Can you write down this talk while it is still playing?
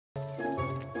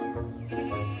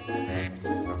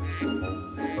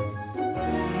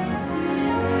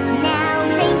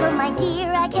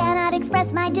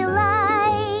express my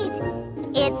delight.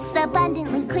 It's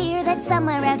abundantly clear that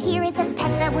somewhere out here is a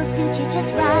pet that will suit you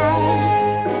just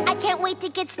right. I can't wait to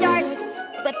get started,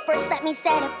 but first let me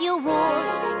set a few rules.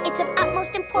 It's of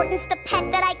utmost importance the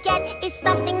pet that I get is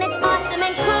something that's awesome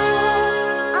and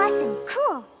cool. Awesome,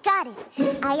 cool, got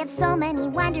it. I have so many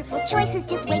wonderful choices,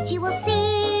 just wait, you will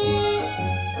see.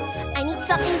 I need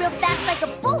something real fast like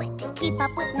a bullet to keep up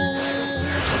with me.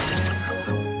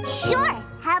 Sure,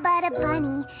 how about a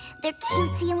bunny? They're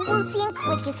cutesy and wootsy and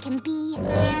quick as can be.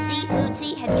 Cutesy,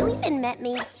 wootsy, have you even met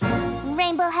me?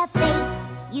 Rainbow, have faith.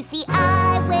 You see,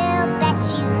 I will bet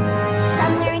you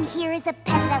somewhere in here is a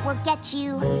pet that will get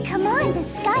you. Come on, the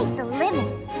sky's the limit.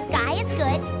 Sky is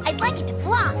good. I'd like it to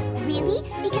fly. Really?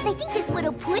 Because I think this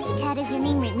little pooty tat has your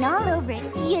name written all over it.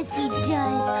 Yes, he does.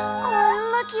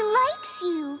 Oh, look, he likes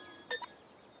you.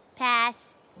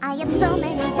 Pass. I have so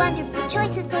many wonderful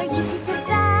choices for you to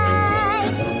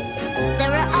decide.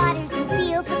 There are otters and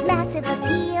seals with massive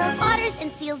appeal. Otters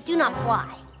and seals do not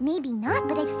fly. Maybe not,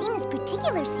 but I've seen this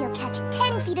particular seal catch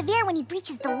 10 feet of air when he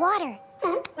breaches the water.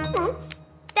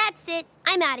 That's it.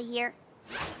 I'm out of here.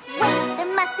 Wait,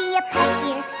 there must be a pet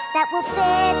here that will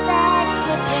fit the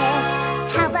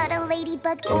ticket. How about a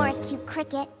ladybug or a cute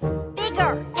cricket?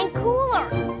 Bigger and cooler.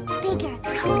 Bigger,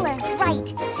 cooler,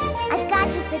 right. I've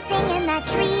got just the thing in that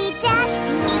tree dash.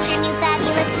 Meet your new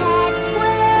fabulous pet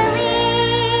squirrely.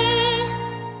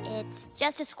 It's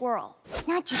just a squirrel.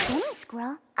 Not just any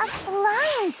squirrel, a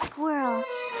flying squirrel.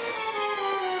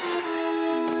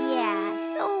 Yeah,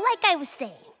 so like I was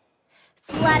saying,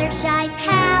 Fluttershy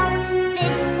pal,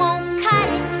 this won't cut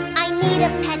it. I need a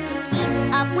pet to keep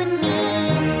up with me.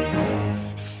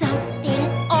 Something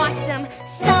awesome,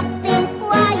 something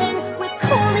flying with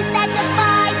coolness that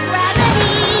defies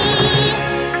gravity.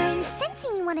 I'm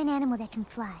sensing you want an animal that can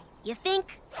fly. You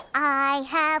think? I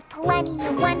have plenty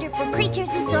of wonderful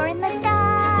creatures who soar in the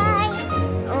sky.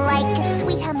 Like a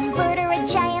sweet hummingbird or a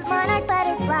giant monarch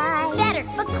butterfly. Better,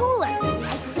 but cooler.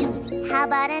 I see. How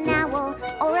about an owl,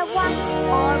 or a wasp,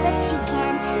 or a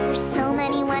toucan? There's so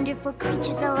many wonderful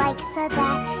creatures alike, so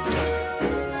that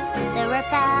there are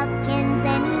falcons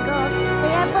and eagles.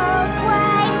 They are both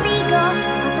quite regal.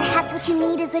 Or perhaps what you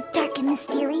need is a dark and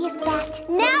mysterious bat.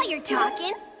 Now you're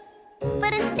talking!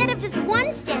 But instead of just one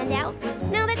standout,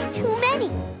 now that's too many.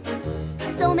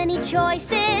 So many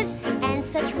choices, and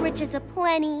such riches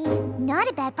aplenty. Not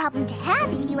a bad problem to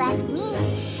have, if you ask me.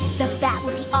 The bat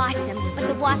would be awesome, but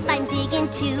the wasp I'm digging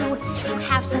too. You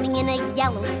have something in a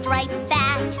yellow striped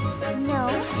bat. No,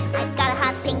 I've got a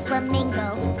hot pink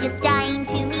flamingo, just dying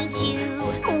to meet you.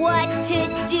 What to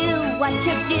do, what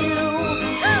to do?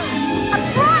 A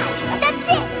prize, that's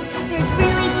it! There's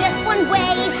really just one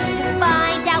way to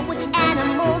find out which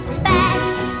animal's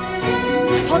best.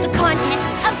 Hold a contest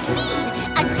of speed,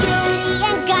 agility,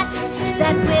 and guts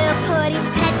that will put each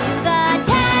pet to the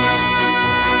test.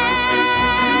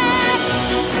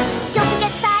 Don't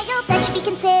forget style, that should be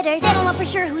considered. Then I'll know for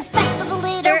sure who's best.